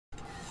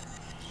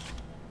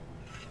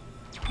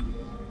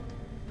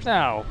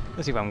Now,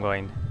 let's see where I'm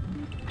going.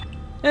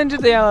 Into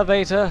the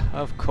elevator,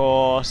 of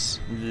course.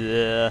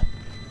 Blech.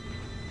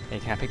 Hey,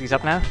 can I pick these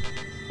up now?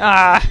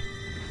 Ah!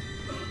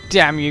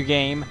 Damn you,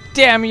 game.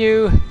 Damn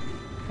you!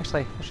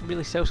 Actually, I should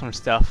really sell some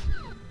stuff.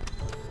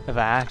 If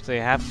I actually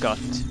have got,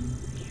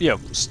 you know,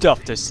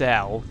 stuff to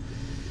sell.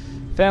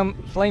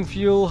 Flame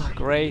fuel,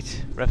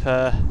 great.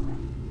 Ripper.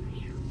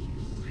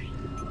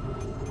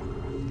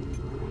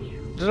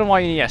 Don't know why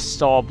you need a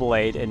saw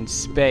blade in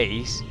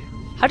space.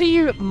 How do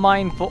you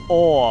mine for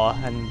ore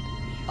and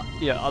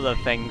other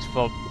things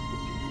for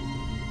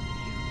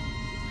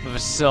with a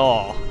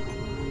saw?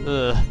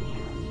 Ugh.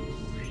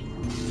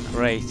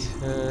 Great.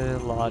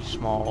 Large,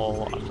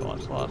 small,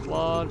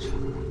 large.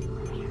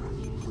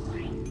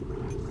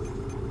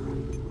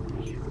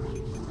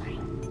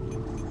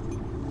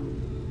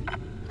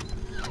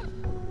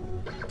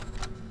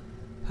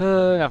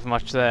 Not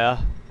much there.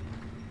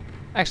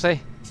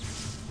 Actually,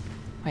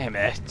 wait a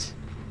minute.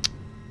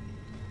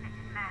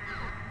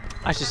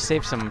 I should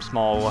save some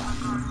small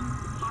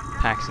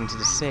packs into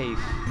the safe.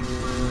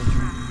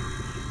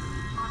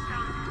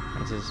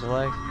 Into the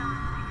select.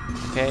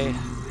 Okay.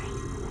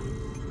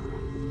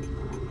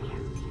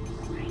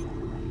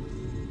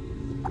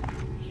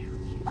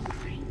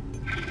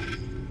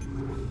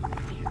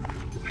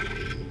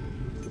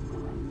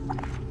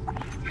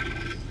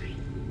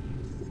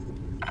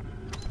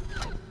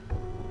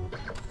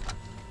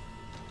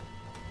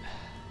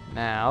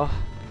 Now,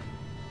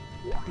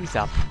 these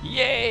up.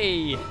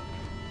 Yay!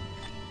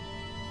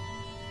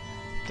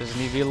 Does it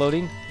need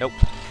reloading? Nope.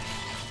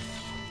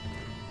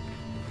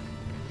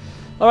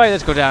 Alright,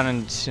 let's go down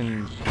and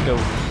go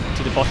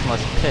to the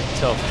bottomless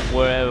pit of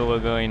wherever we're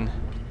going.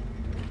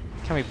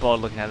 Can't be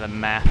bothered looking at the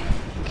map.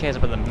 Who cares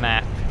about the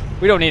map?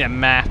 We don't need a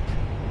map.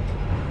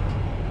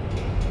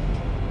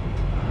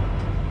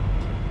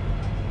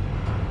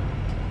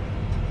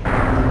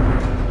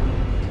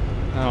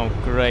 Oh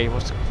great,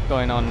 what's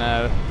going on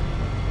now?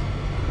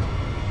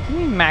 Can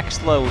we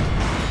max load?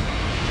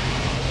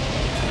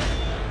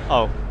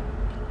 Oh.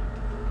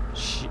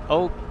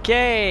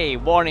 Okay,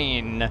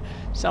 warning.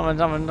 Someone's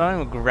done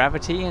with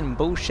gravity and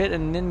bullshit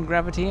and then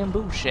gravity and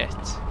bullshit.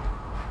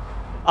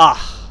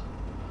 Ah.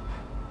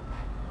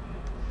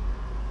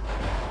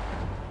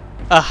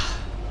 Ah.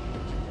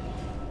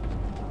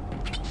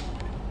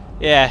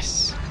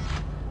 Yes.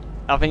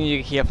 I think you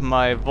can hear from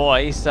my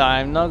voice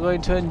I'm not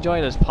going to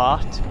enjoy this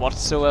part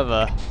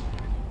whatsoever.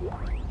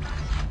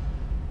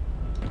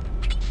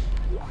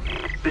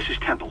 This is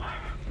Temple.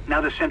 Now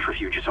the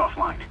centrifuge is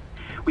offline.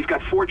 We've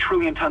got 4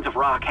 trillion tons of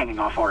rock hanging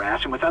off our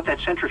ass, and without that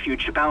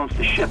centrifuge to balance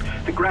the ship,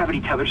 the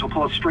gravity tethers will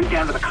pull us straight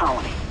down to the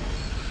colony.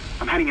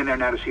 I'm heading in there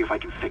now to see if I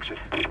can fix it.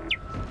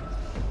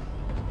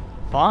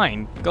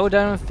 Fine. Go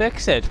down and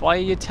fix it. Why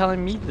are you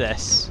telling me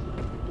this?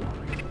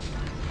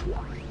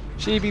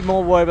 Should you be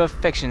more worried about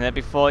fixing it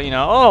before, you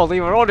know, oh, I'll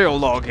leave an audio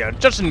log here,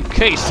 just in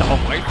case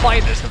someone might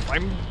find this if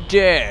I'm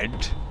dead.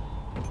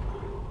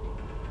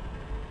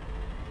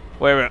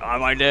 Wait a minute,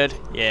 am I dead?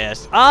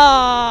 Yes.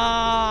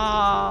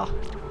 Ah!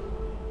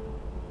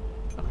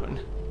 Open.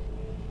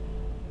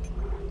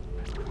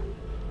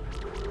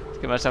 Let's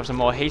give myself some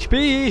more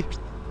HP.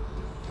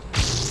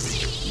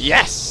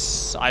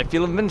 Yes! I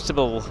feel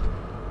invincible.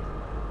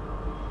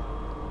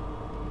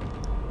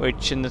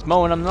 Which in this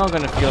moment I'm not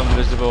gonna feel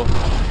invisible.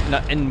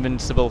 Not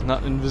invincible,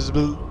 not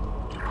invisible.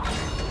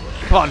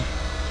 Come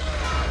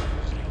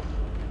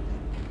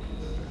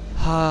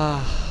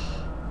on.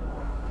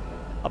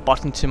 A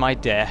button to my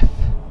death.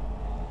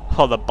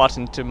 Or the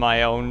button to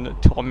my own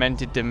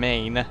tormented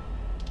domain.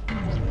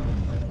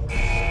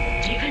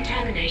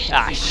 Decontamination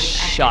Ah,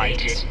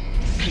 shite.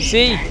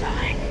 See?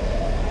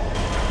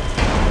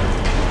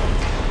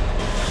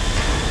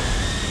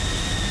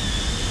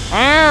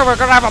 We're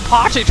gonna have a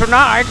party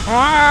tonight.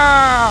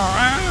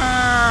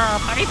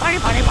 Party, party,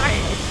 party,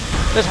 party.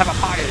 Let's have a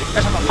party.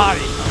 Let's have a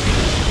party.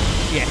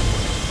 Shit.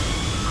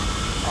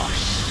 Oh,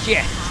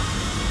 shit.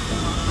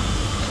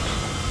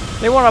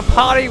 They want to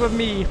party with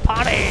me.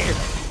 Party.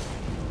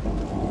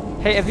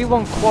 Hey,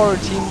 everyone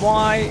quarantine.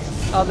 Why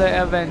are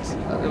there events?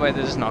 Wait,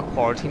 this is not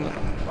quarantine. What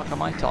the fuck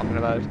am I talking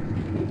about?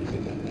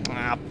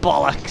 Ah,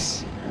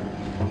 bollocks.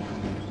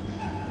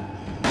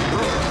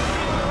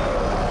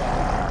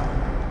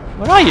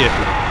 Where are you?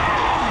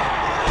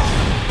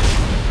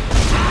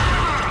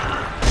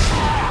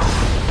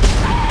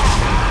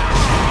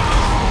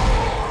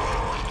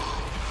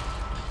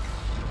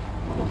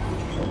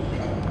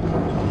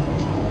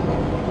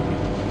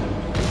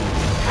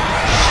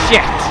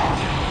 Shit!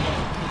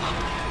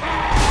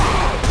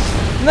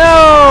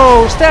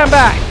 No! Stand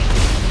back!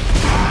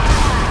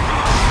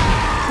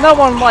 No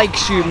one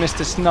likes you,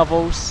 Mr.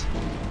 Snuffles.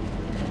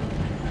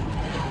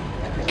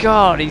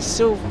 God, he's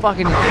so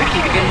fucking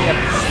happy to get me a...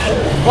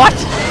 What?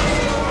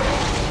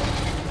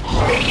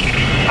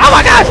 Oh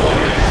my god!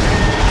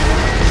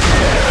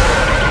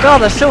 God,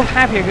 they're so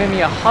happy to give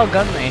me a hug,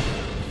 aren't they?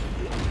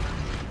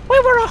 We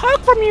want a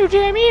hug from you,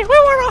 Jamie! We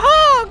want a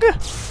hug!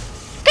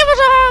 Give us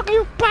a hug,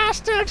 you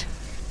bastard!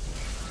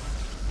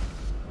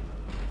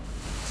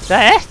 Is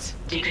that it?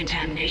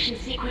 Decontamination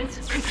sequence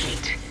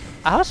complete.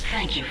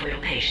 Thank you for your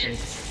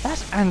patience.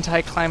 That's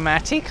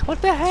anticlimactic.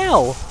 What the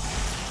hell?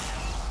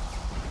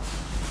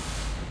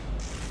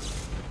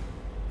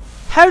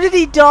 How did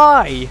he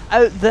die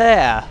out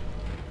there?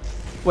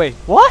 Wait,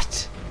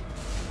 what?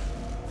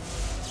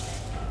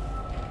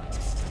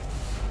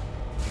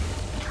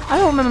 I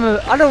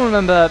don't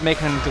remember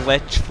making him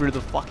glitch through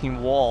the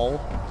fucking wall.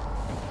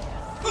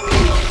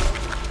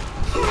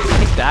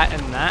 Take that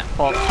and that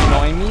for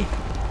annoying me.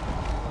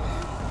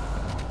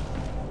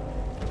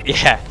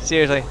 Yeah,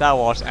 seriously, that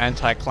was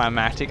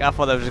anticlimactic. I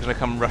thought they were just gonna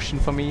come rushing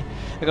for me.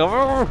 They go,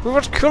 oh,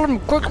 let's kill him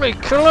quickly,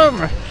 kill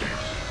him!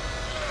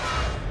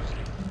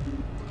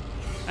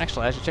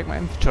 Actually, I should check my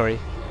inventory.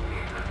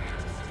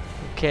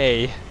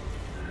 Okay.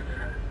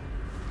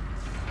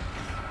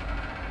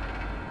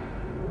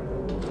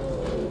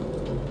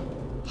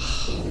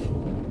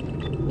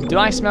 Do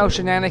I smell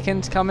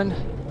shenanigans coming?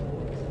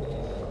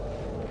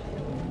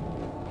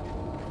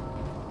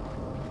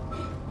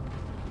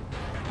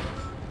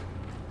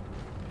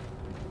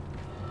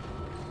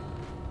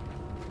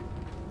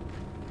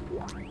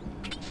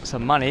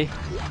 Some money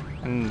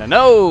and a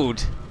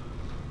node.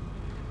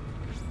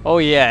 Oh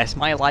yes,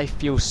 my life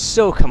feels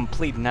so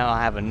complete now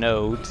I have a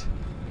node.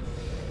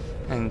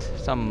 And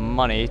some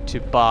money to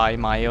buy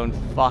my own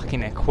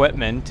fucking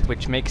equipment,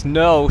 which makes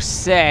no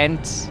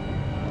sense.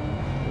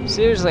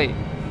 Seriously.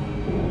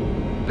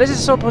 This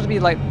is supposed to be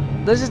like,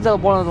 this is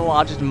one of the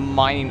largest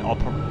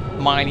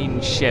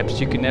mining ships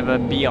you could ever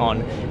be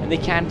on, and they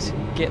can't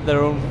get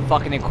their own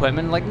fucking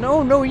equipment. Like,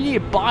 no, you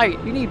need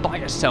to buy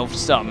yourself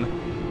some.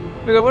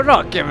 We go, we're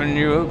not giving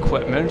you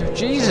equipment.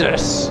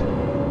 Jesus,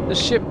 the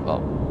ship.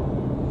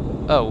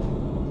 Oh.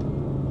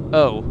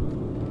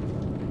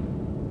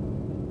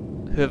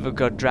 Whoever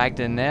got dragged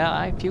in there,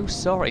 I feel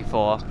sorry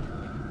for.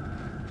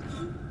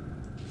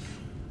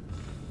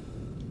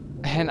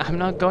 And I'm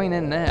not going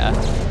in there.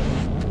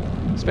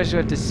 Especially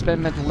with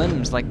dismembered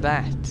limbs like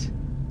that.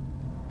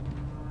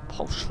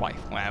 Pulse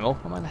rifle ammo.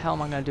 What the hell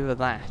am I going to do with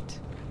that?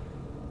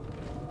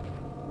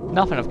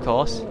 Nothing, of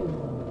course.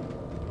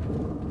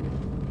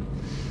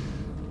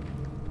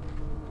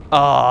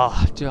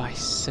 Oh, do I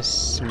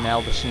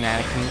smell the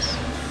shenanigans?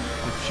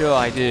 I'm sure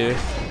I do.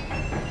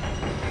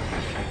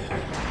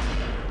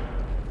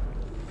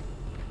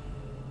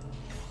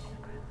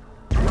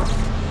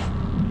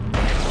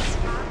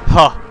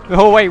 Huh.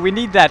 Oh wait, we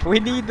need that. We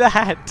need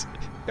that.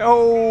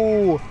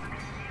 No.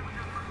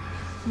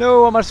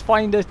 No, I must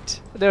find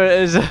it. There it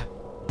is.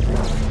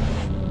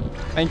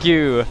 Thank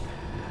you.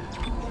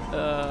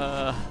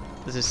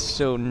 This is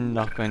so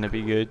not going to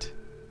be good.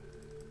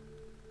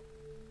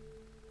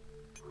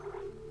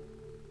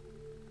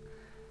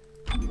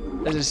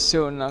 This is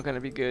so not going to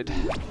be good.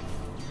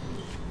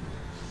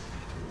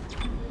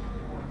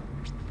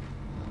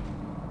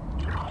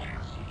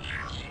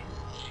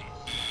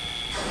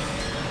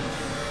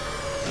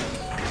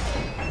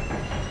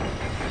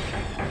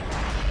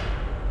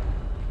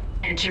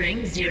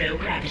 Entering zero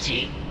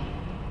gravity.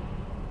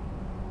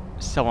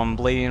 Someone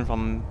bleeding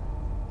from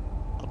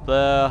up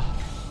there.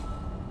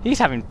 He's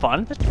having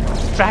fun.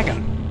 Let's drag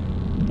him.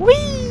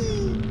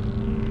 Whee!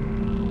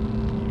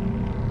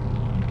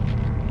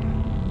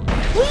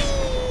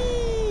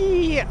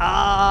 Whee!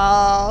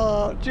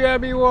 Ah,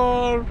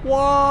 JammyONE,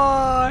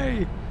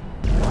 why?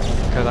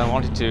 Because I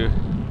wanted to.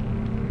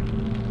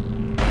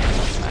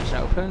 Smash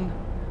open.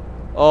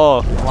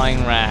 Oh,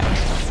 flying rat.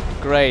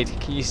 Great.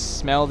 Can you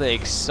smell the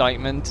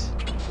excitement?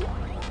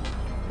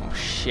 Oh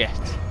shit.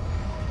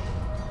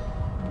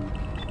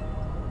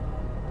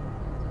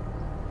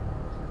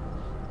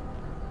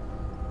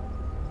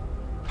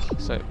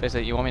 So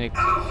basically you want me to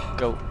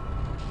go.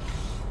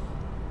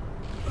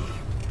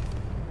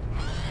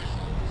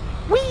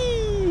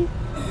 Whee!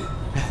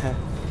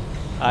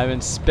 I'm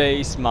in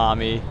space,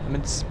 mommy. I'm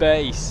in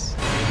space.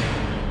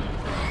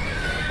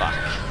 Fuck.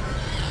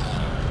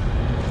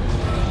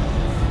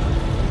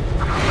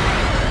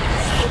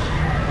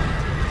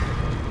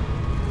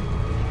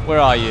 Where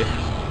are you?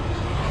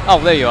 Oh,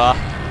 there you are.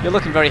 You're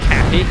looking very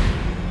happy.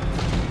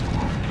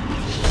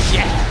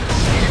 Shit.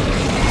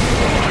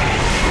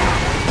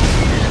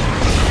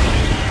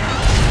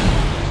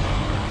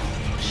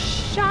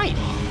 Shite.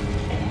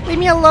 Leave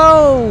me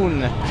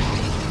alone.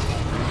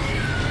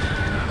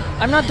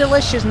 I'm not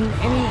delicious in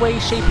any way,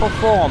 shape, or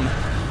form.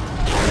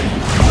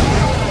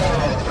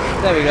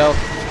 There we go.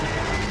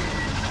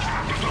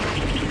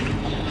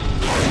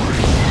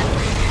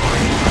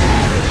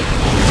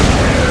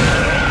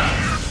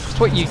 It's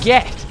what you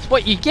get. It's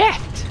what you get.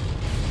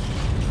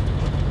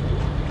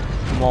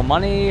 More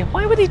money.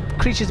 Why would these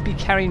creatures be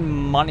carrying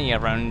money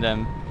around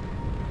them?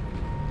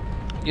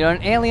 You're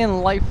an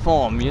alien life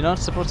form. You're not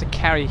supposed to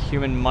carry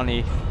human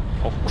money.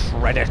 Or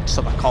credits,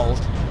 so they're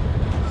called.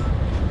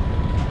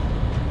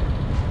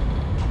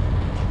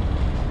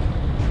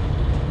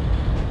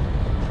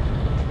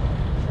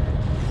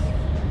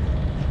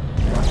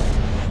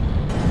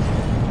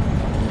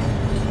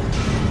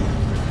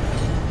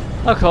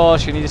 Of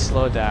course, you need to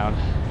slow down.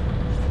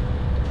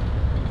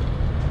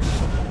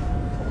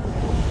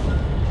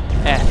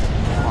 F.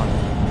 Come on.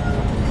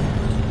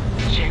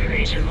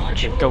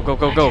 Module Go, go,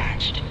 go, go.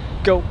 attached.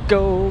 Go,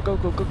 go, go,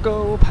 go, go,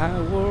 go,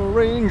 Power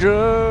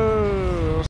Rangers!